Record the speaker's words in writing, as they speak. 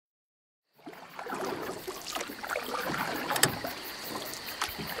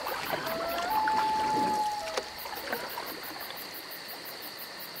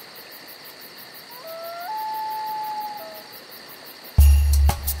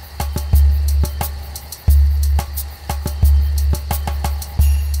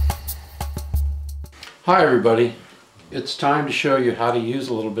Hi everybody, it's time to show you how to use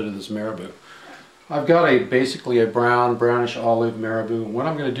a little bit of this Marabou. I've got basically a brownish olive Marabou. What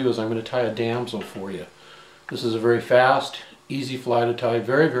I'm going to do is I'm going to tie a damsel for you. This is a very fast, easy fly to tie,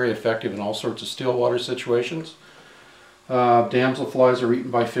 very effective in all sorts of still water situations. Damsel flies are eaten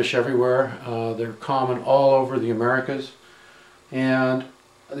by fish everywhere. They're common all over the Americas, and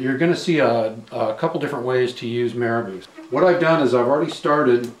you're going to see a couple different ways to use Marabous. What I've done is I've already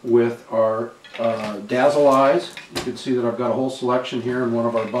started with our dazzle eyes. You can see that I've got a whole selection here in one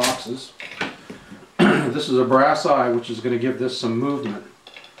of our boxes. This is a brass eye, which is going to give this some movement.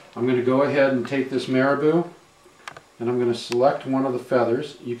 I'm going to go ahead and take this Marabou and I'm going to select one of the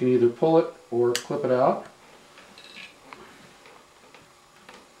feathers. You can either pull it or clip it out.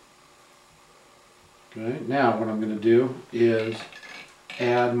 Okay, now what I'm going to do is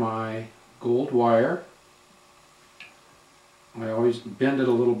add my gold wire. I always bend it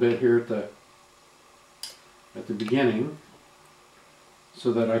a little bit here at the beginning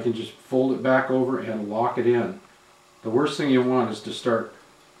so that I can just fold it back over and lock it in. The worst thing you want is to start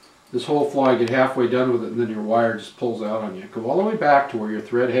this whole fly, get halfway done with it, and then your wire just pulls out on you. Go all the way back to where your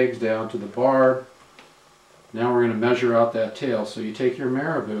thread hangs down to the barb. Now we're going to measure out that tail. So you take your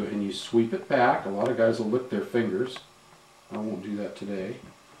Marabou and you sweep it back. A lot of guys will lick their fingers. I won't do that today.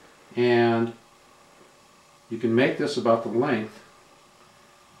 And you can make this about the length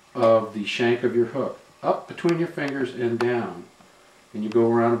of the shank of your hook, up between your fingers and down. And you go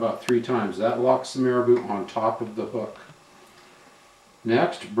around about 3 times. That locks the Marabou on top of the hook.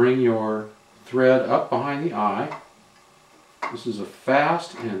 Next, bring your thread up behind the eye. This is a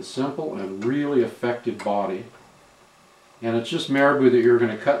fast and simple and really effective body. And it's just Marabou that you're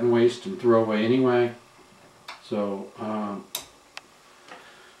going to cut and waste and throw away anyway. So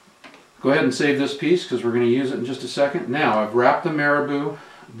go ahead and save this piece because we're going to use it in just a second. Now I've wrapped the Marabou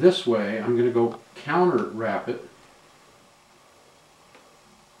this way. I'm going to go counter wrap it,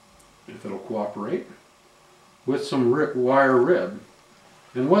 if it'll cooperate, with some wire rib.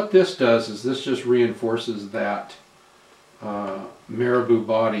 And what this does is this just reinforces that Marabou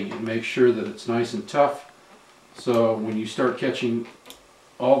body and makes sure that it's nice and tough. So when you start catching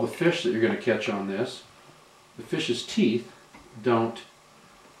all the fish that you're going to catch on this, the fish's teeth don't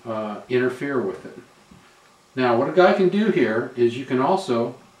interfere with it. Now what a guy can do here is you can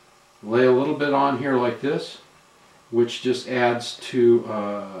also lay a little bit on here like this, which just adds to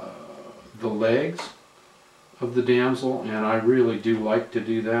the legs of the damsel, and I really do like to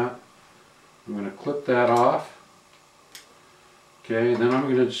do that. I'm going to clip that off. Okay, then I'm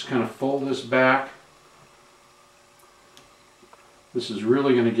going to just kind of fold this back. This is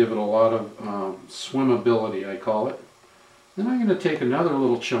really going to give it a lot of swimmability, I call it. Then I'm going to take another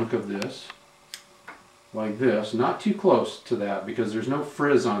little chunk of this, like this, not too close to that because there's no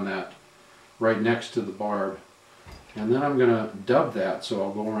frizz on that right next to the barb. And then I'm going to dub that, so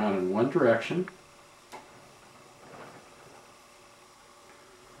I'll go around in one direction.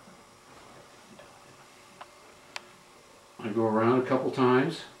 I go around a couple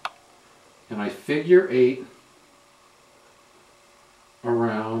times and I figure 8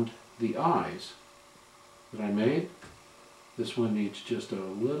 around the eyes that I made. This one needs just a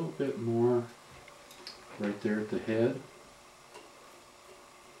little bit more right there at the head.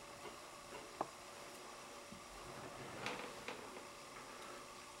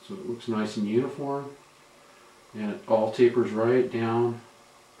 So it looks nice and uniform, and it all tapers right down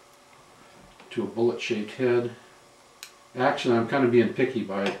to a bullet-shaped head. Actually, I'm kind of being picky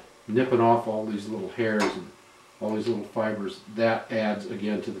by nipping off all these little hairs and all these little fibers. That adds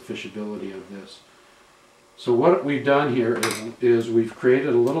again to the fishability of this. So what we've done here is we've created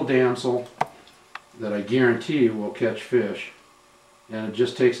a little damsel that I guarantee will catch fish, and it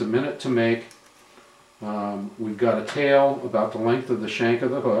just takes a minute to make. We've got a tail about the length of the shank of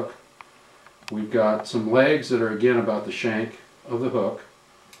the hook. We've got some legs that are again about the shank of the hook.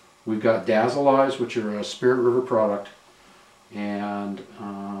 We've got dazzle eyes, which are a Spirit River product, and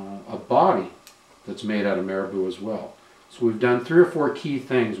a body that's made out of Marabou as well. So we've done 3 or 4 key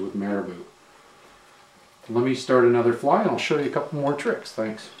things with Marabou. Let me start another fly and I'll show you a couple more tricks.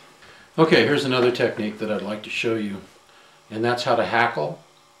 Thanks. Okay, here's another technique that I'd like to show you, and that's how to hackle,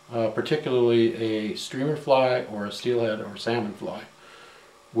 particularly a streamer fly or a steelhead or salmon fly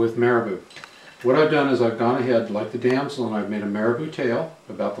with Marabou. What I've done is I've gone ahead like the damsel and I've made a Marabou tail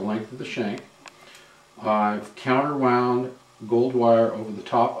about the length of the shank. I've counterwound gold wire over the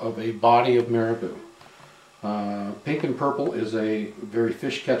top of a body of Marabou. Pink and purple is a very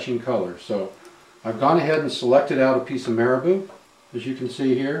fish catching color, so I've gone ahead and selected out a piece of Marabou, as you can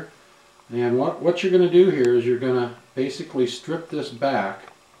see here. And what you're going to do here is you're going to basically strip this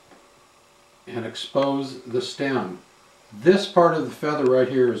back and expose the stem. This part of the feather right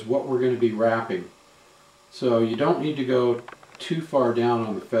here is what we're going to be wrapping. So you don't need to go too far down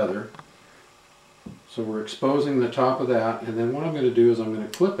on the feather. So we're exposing the top of that, and then what I'm going to do is I'm going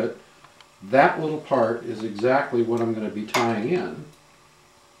to clip it. That little part is exactly what I'm going to be tying in.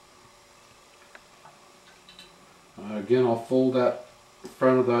 Again, I'll fold that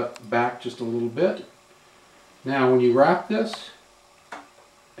front of that back just a little bit. Now when you wrap this,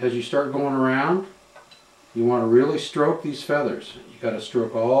 as you start going around, you want to really stroke these feathers. You got to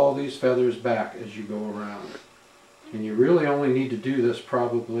stroke all these feathers back as you go around. And you really only need to do this,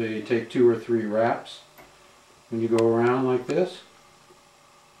 probably take 2 or 3 wraps when you go around like this.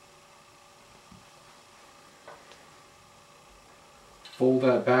 Fold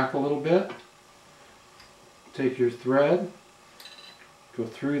that back a little bit. Take your thread, go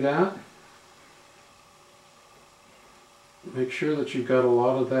through that. Make sure that you've got a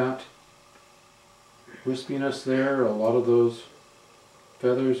lot of that wispiness there, a lot of those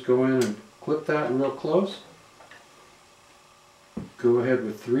feathers. Go in and clip that real close. Go ahead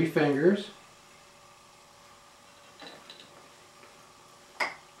with 3 fingers.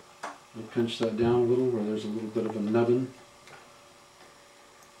 I'll pinch that down a little where there's a little bit of a nubbin.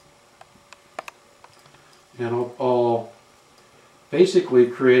 And I'll basically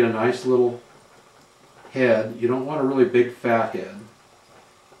create a nice little head. You don't want a really big fat head.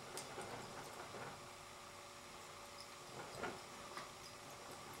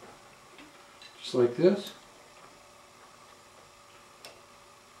 Just like this.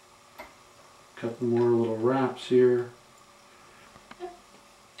 Couple more little wraps here.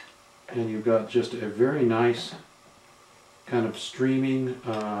 And you've got just a very nice kind of streaming,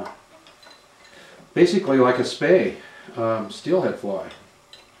 basically like a spay, steelhead fly.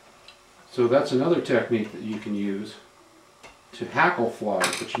 So that's another technique that you can use to hackle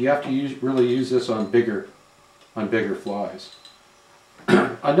flies, but you have to really use this on bigger flies.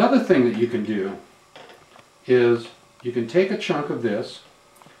 Another thing that you can do is you can take a chunk of this.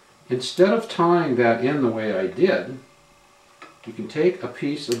 Instead of tying that in the way I did, you can take a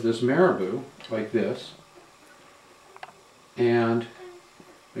piece of this Marabou like this and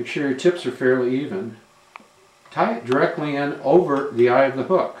make sure your tips are fairly even. Tie it directly in over the eye of the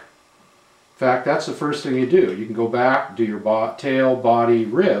hook. In fact, that's the first thing you do. You can go back, do your tail, body,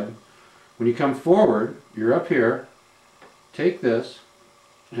 rib. When you come forward, you're up here, take this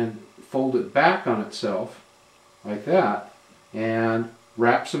and fold it back on itself like that and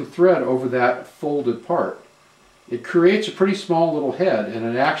wrap some thread over that folded part. It creates a pretty small little head, and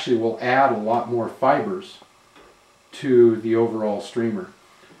it actually will add a lot more fibers to the overall streamer.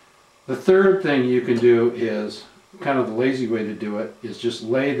 The third thing you can do is, kind of the lazy way to do it, is just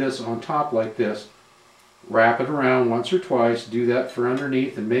lay this on top like this, wrap it around once or twice, do that for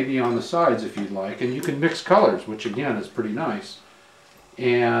underneath and maybe on the sides if you'd like, and you can mix colors, which again is pretty nice.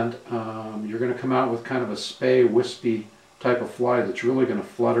 And you're going to come out with kind of a spay, wispy type of fly that's really going to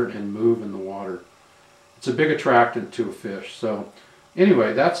flutter and move in the water. It's a big attractant to a fish. So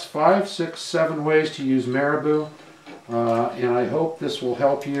anyway, that's 5, 6, 7 ways to use Marabou. And I hope this will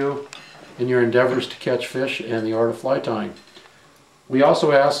help you in your endeavors to catch fish and the art of fly tying. We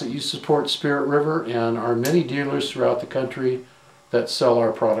also ask that you support Spirit River and our many dealers throughout the country that sell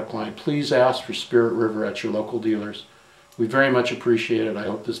our product line. Please ask for Spirit River at your local dealers. We very much appreciate it. I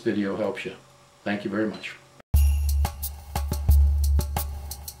hope this video helps you. Thank you very much.